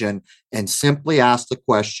 division, and simply ask the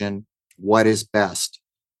question, what is best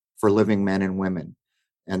for living men and women?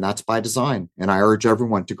 And that's by design. And I urge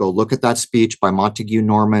everyone to go look at that speech by Montague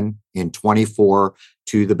Norman in 24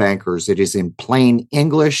 to the bankers. It is in plain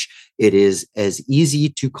English. It is as easy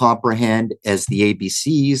to comprehend as the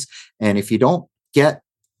ABCs. And if you don't get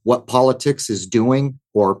what politics is doing,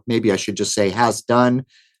 or maybe I should just say has done,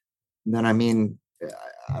 then I mean,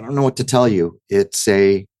 I don't know what to tell you. It's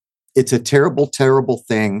a terrible, terrible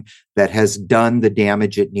thing that has done the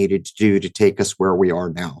damage it needed to do to take us where we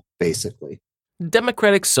are now, basically.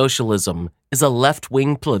 Democratic socialism is a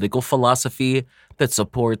left-wing political philosophy that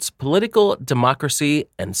supports political democracy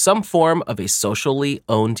and some form of a socially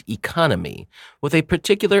owned economy, with a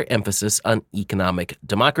particular emphasis on economic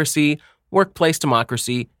democracy, workplace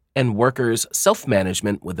democracy, and workers'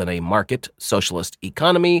 self-management within a market socialist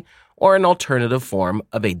economy or an alternative form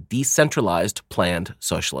of a decentralized planned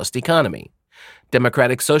socialist economy.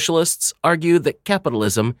 Democratic socialists argue that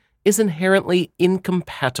capitalism is inherently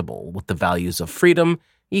incompatible with the values of freedom,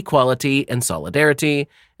 equality, and solidarity,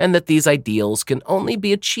 and that these ideals can only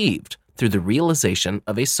be achieved through the realization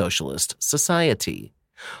of a socialist society.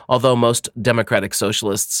 Although most democratic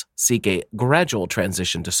socialists seek a gradual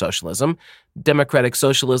transition to socialism, democratic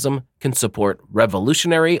socialism can support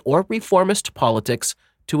revolutionary or reformist politics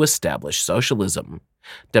to establish socialism.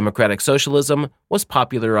 Democratic socialism was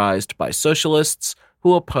popularized by socialists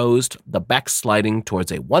who opposed the backsliding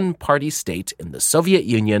towards a one-party state in the Soviet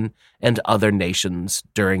Union and other nations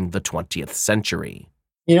during the 20th century.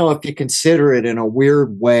 If you consider it in a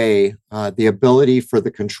weird way, the ability for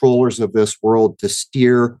the controllers of this world to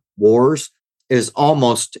steer wars is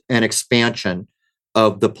almost an expansion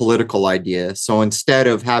of the political idea. So instead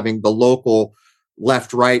of having the local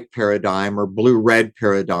left-right paradigm or blue-red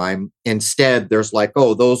paradigm, instead there's like,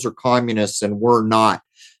 oh, those are communists and we're not.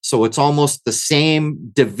 So it's almost the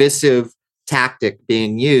same divisive tactic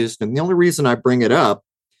being used. And the only reason I bring it up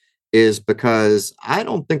is because I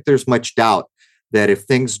don't think there's much doubt that if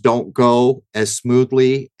things don't go as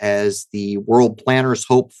smoothly as the world planners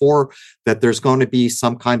hope for, that there's going to be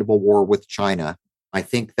some kind of a war with China. I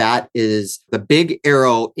think that is the big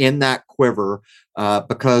arrow in that quiver,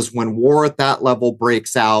 because when war at that level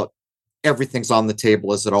breaks out, everything's on the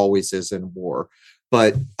table as it always is in war.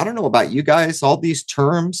 But I don't know about you guys, all these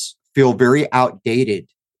terms feel very outdated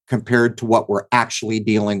compared to what we're actually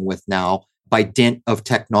dealing with now by dint of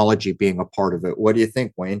technology being a part of it. What do you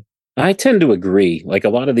think, Wayne? I tend to agree. Like, a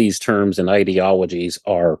lot of these terms and ideologies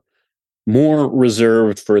are more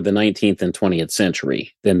reserved for the 19th and 20th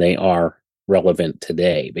century than they are relevant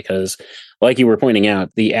today, because, like you were pointing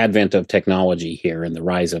out, the advent of technology here and the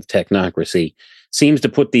rise of technocracy seems to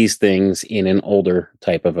put these things in an older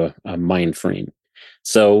type of a mind frame.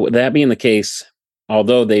 So that being the case,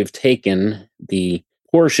 although they've taken the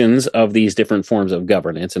portions of these different forms of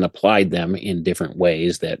governance and applied them in different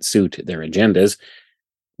ways that suit their agendas,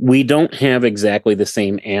 we don't have exactly the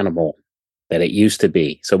same animal that it used to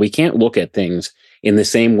be. So we can't look at things in the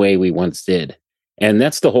same way we once did. And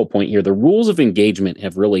that's the whole point here. The rules of engagement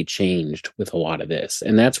have really changed with a lot of this.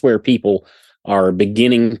 And that's where people are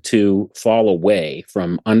beginning to fall away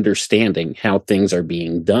from understanding how things are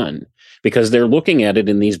being done, because they're looking at it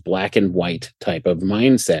in these black and white type of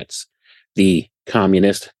mindsets, the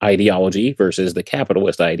communist ideology versus the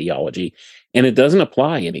capitalist ideology. And it doesn't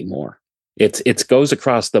apply anymore. It goes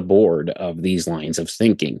across the board of these lines of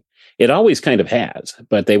thinking. It always kind of has,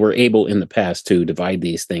 but they were able in the past to divide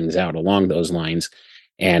these things out along those lines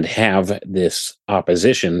and have this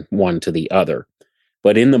opposition one to the other.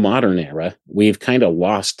 But in the modern era, we've kind of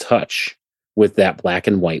lost touch with that black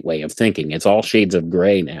and white way of thinking. It's all shades of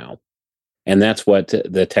gray now. And that's what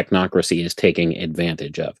the technocracy is taking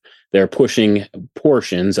advantage of. They're pushing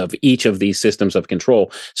portions of each of these systems of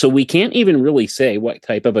control. So we can't even really say what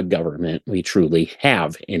type of a government we truly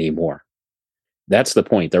have anymore. That's the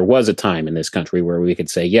point. There was a time in this country where we could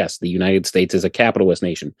say, yes, the United States is a capitalist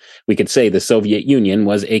nation. We could say the Soviet Union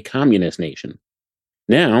was a communist nation.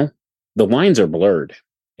 Now, the lines are blurred.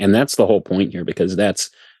 And that's the whole point here, because that's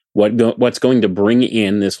what's going to bring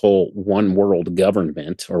in this whole one world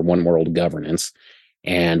government or one world governance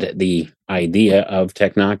and the idea of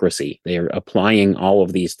technocracy. They're applying all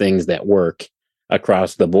of these things that work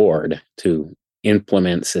across the board to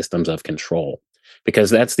implement systems of control, because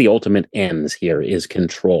that's the ultimate ends here, is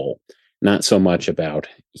control, not so much about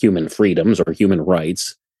human freedoms or human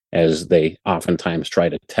rights as they oftentimes try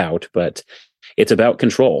to tout, but it's about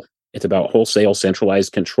control. It's about wholesale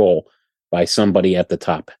centralized control by somebody at the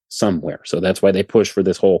top somewhere. So that's why they push for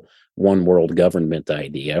this whole one world government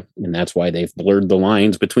idea. And that's why they've blurred the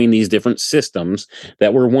lines between these different systems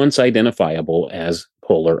that were once identifiable as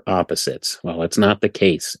polar opposites. Well, it's not the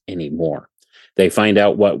case anymore. They find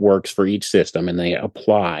out what works for each system and they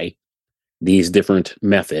apply these different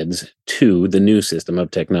methods to the new system of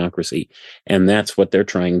technocracy. And that's what they're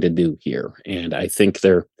trying to do here. And I think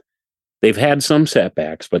they've had some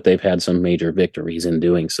setbacks, but they've had some major victories in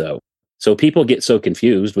doing so. So people get so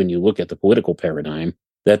confused when you look at the political paradigm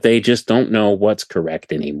that they just don't know what's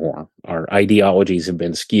correct anymore. Our ideologies have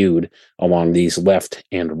been skewed along these left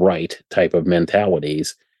and right type of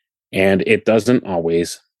mentalities, and it doesn't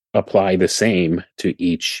always apply the same to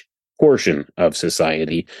each portion of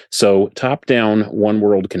society. So top-down one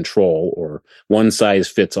world control or one size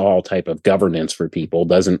fits all type of governance for people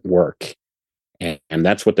doesn't work. And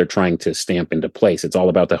that's what they're trying to stamp into place. It's all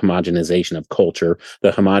about the homogenization of culture, the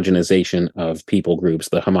homogenization of people groups,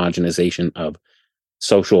 the homogenization of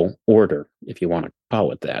social order, if you want to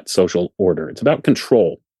call it that, social order. It's about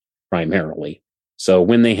control primarily. So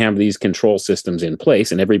when they have these control systems in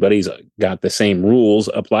place and everybody's got the same rules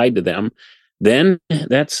applied to them, then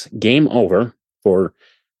that's game over for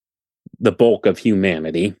the bulk of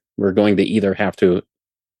humanity. We're going to either have to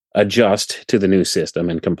adjust to the new system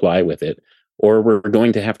and comply with it, or we're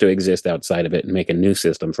going to have to exist outside of it and make a new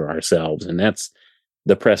system for ourselves. And that's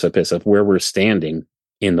the precipice of where we're standing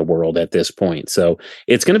in the world at this point. So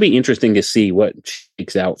it's going to be interesting to see what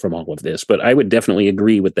shakes out from all of this. But I would definitely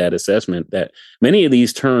agree with that assessment that many of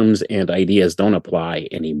these terms and ideas don't apply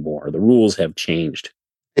anymore. The rules have changed.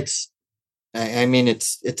 It's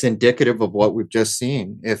indicative of what we've just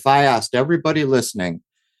seen. If I asked everybody listening,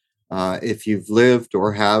 if you've lived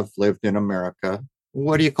or have lived in America,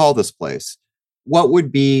 what do you call this place? What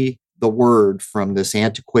would be the word from this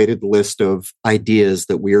antiquated list of ideas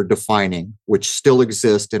that we are defining, which still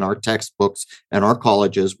exist in our textbooks and our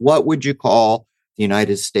colleges? What would you call the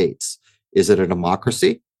United States? Is it a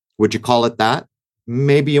democracy? Would you call it that?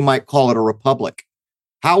 Maybe you might call it a republic.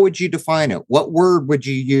 How would you define it? What word would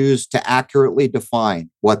you use to accurately define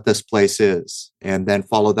what this place is? And then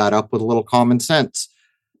follow that up with a little common sense.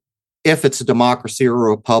 If it's a democracy or a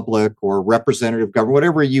republic or representative government,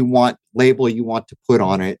 whatever label you want to put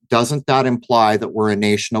on it, doesn't that imply that we're a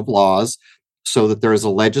nation of laws, so that there is a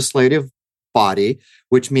legislative body,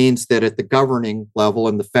 which means that at the governing level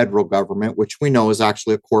in the federal government, which we know is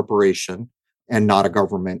actually a corporation and not a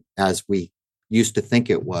government as we used to think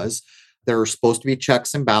it was, there are supposed to be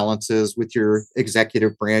checks and balances with your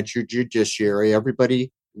executive branch, your judiciary,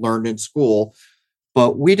 everybody learned in school.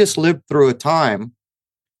 But we just lived through a time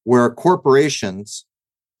where corporations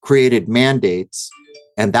created mandates,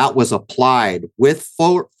 and that was applied with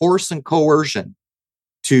force and coercion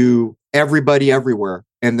to everybody everywhere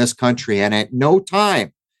in this country. And at no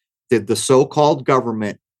time did the so-called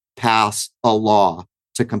government pass a law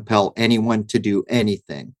to compel anyone to do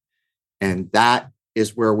anything. And that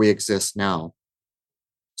is where we exist now.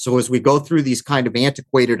 So as we go through these kind of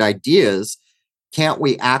antiquated ideas, can't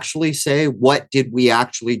we actually say, what did we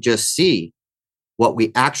actually just see? What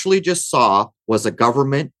we actually just saw was a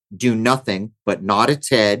government do nothing but nod its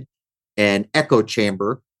head and echo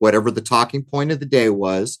chamber, whatever the talking point of the day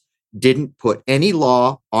was, didn't put any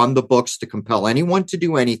law on the books to compel anyone to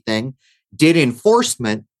do anything, did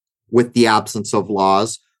enforcement with the absence of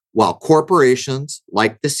laws, while corporations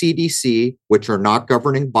like the CDC, which are not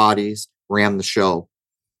governing bodies, ran the show.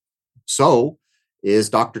 So, is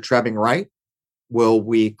Dr. Trebing right? Will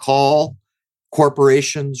we call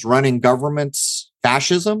corporations running governments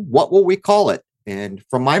fascism? What will we call it? And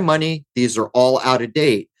for my money, these are all out of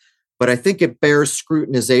date. But I think it bears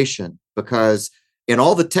scrutinization, because in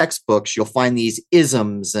all the textbooks, you'll find these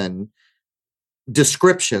isms and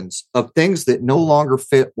descriptions of things that no longer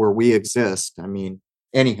fit where we exist. I mean,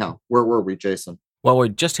 anyhow, where were we, Jason? Well, we're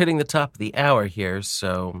just hitting the top of the hour here.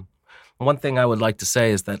 So one thing I would like to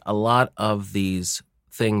say is that a lot of these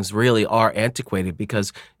things really are antiquated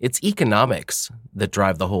because it's economics that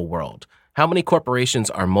drive the whole world. How many corporations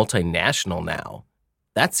are multinational now?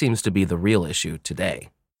 That seems to be the real issue today.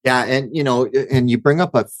 Yeah, and you bring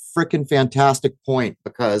up a freaking fantastic point,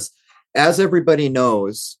 because as everybody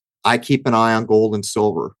knows, I keep an eye on gold and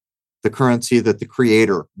silver, the currency that the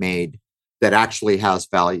creator made that actually has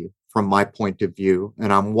value from my point of view.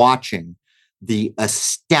 And I'm watching the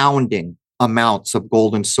astounding amounts of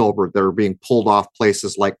gold and silver that are being pulled off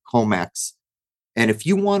places like COMEX. And if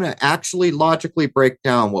you want to actually logically break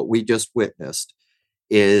down what we just witnessed,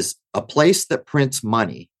 is a place that prints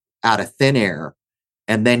money out of thin air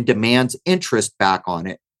and then demands interest back on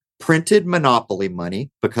it, printed monopoly money,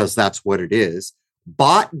 because that's what it is,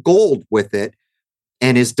 bought gold with it,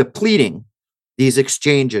 and is depleting these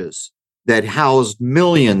exchanges that housed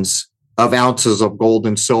millions of ounces of gold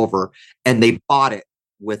and silver, and they bought it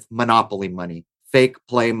with monopoly money, fake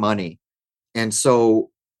play money. And so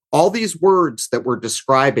all these words that we're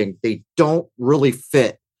describing, they don't really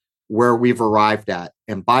fit where we've arrived at.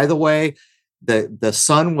 And by the way, the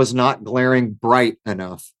sun was not glaring bright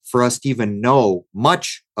enough for us to even know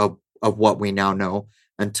much of what we now know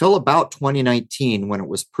until about 2019, when it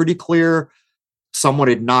was pretty clear someone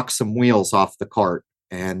had knocked some wheels off the cart.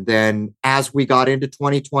 And then as we got into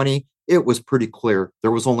 2020, it was pretty clear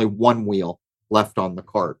there was only one wheel left on the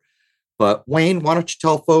cart. But Wayne, why don't you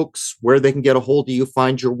tell folks where they can get a hold of you,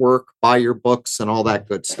 find your work, buy your books, and all that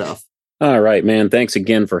good stuff? All right, man. Thanks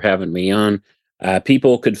again for having me on.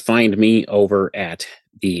 People could find me over at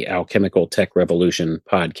the Alchemical Tech Revolution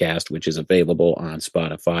podcast, which is available on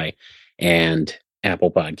Spotify and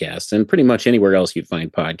Apple Podcasts, and pretty much anywhere else you'd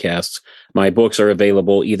find podcasts. My books are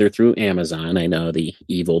available either through Amazon, I know, the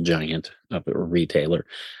evil giant of a retailer,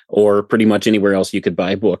 or pretty much anywhere else you could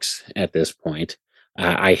buy books at this point.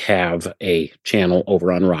 I have a channel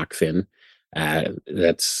over on Rockfin.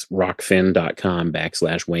 That's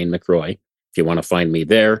rockfin.com/Wayne McRoy, if you want to find me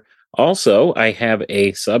there. Also, I have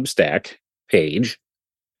a Substack page,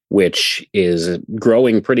 which is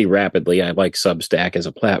growing pretty rapidly. I like Substack as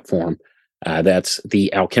a platform. That's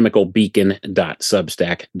the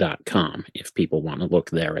alchemicalbeacon.substack.com if people want to look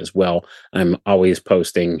there as well. I'm always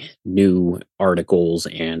posting new articles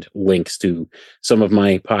and links to some of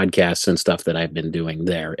my podcasts and stuff that I've been doing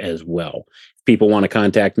there as well. If people want to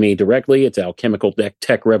contact me directly, it's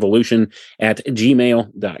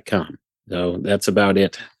alchemicaltechrevolution@gmail.com. So that's about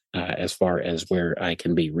it as far as where I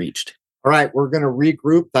can be reached. All right, we're going to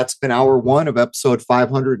regroup. That's been hour one of episode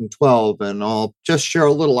 512, and I'll just share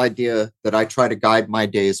a little idea that I try to guide my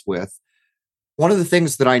days with. One of the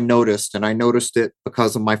things that I noticed, and I noticed it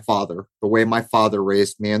because of my father, the way my father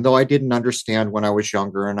raised me, and though I didn't understand when I was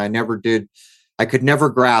younger, and I could never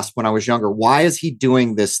grasp when I was younger, why is he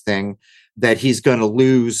doing this thing that he's going to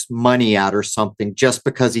lose money at or something just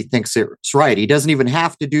because he thinks it's right? He doesn't even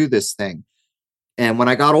have to do this thing. And when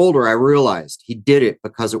I got older, I realized he did it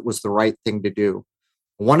because it was the right thing to do.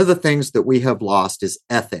 One of the things that we have lost is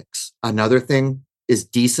ethics. Another thing is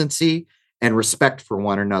decency and respect for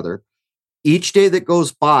one another. Each day that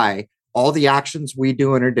goes by, all the actions we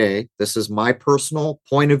do in a day, this is my personal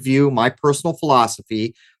point of view, my personal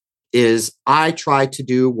philosophy, is I try to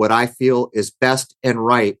do what I feel is best and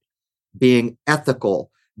right, being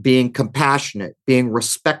ethical, being compassionate, being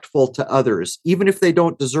respectful to others, even if they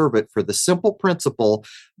don't deserve it, for the simple principle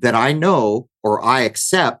that I know or I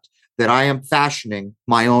accept that I am fashioning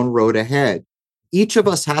my own road ahead. Each of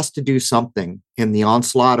us has to do something in the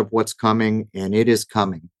onslaught of what's coming, and it is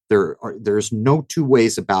coming. There's no two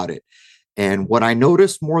ways about it. And what I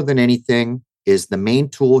notice more than anything is the main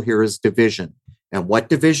tool here is division. And what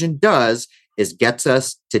division does is gets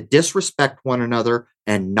us to disrespect one another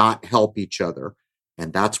and not help each other.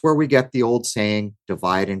 And that's where we get the old saying,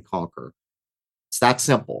 divide and conquer. It's that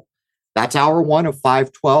simple. That's hour one of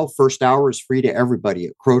 512. First hour is free to everybody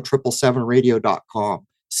at crow777radio.com.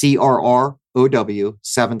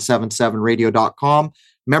 CRROW777radio.com.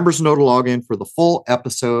 Members know to log in for the full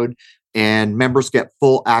episode, and members get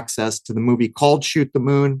full access to the movie called Shoot the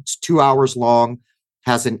Moon. It's 2 hours long,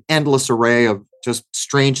 has an endless array of just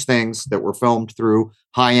strange things that were filmed through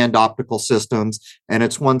high-end optical systems. And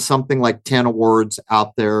it's won something like 10 awards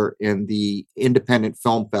out there in the independent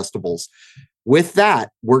film festivals. With that,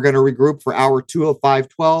 we're going to regroup for hour two of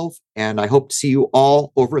 512. And I hope to see you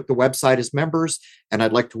all over at the website as members. And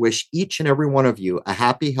I'd like to wish each and every one of you a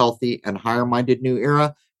happy, healthy, and higher-minded new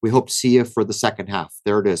era. We hope to see you for the second half.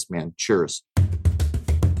 There it is, man. Cheers.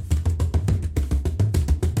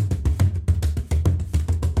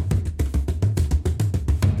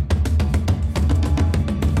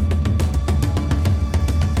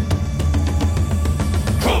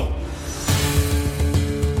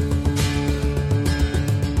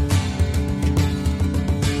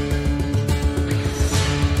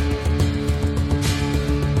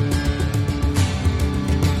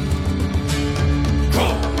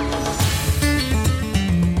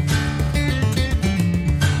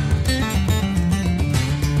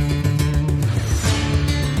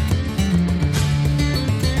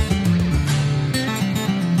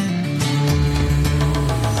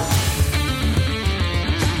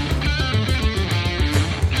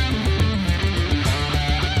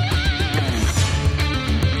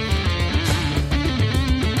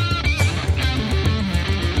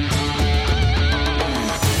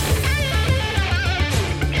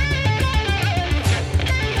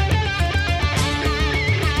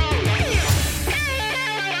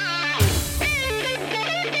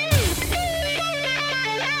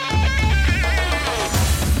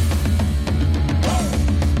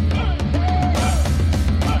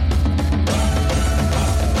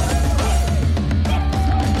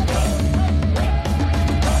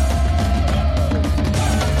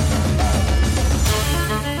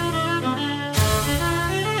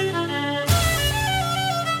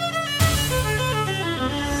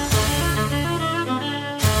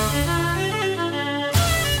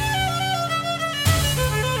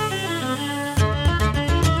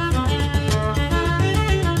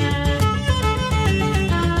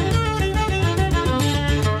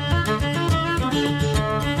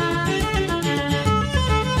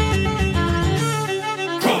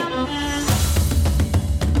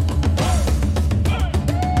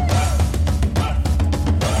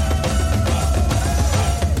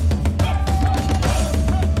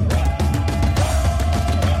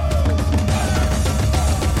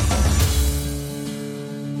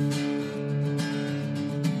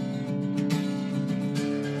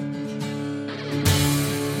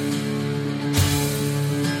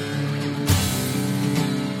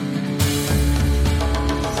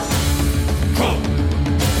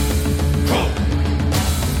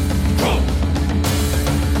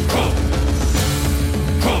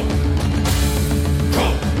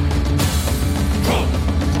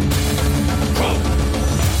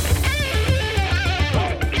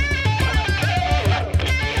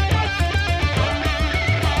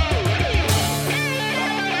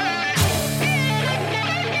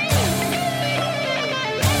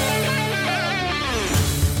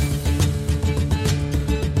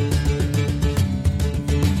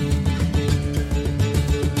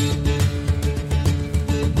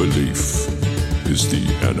 Belief is the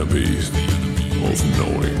enemy of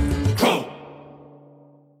knowing.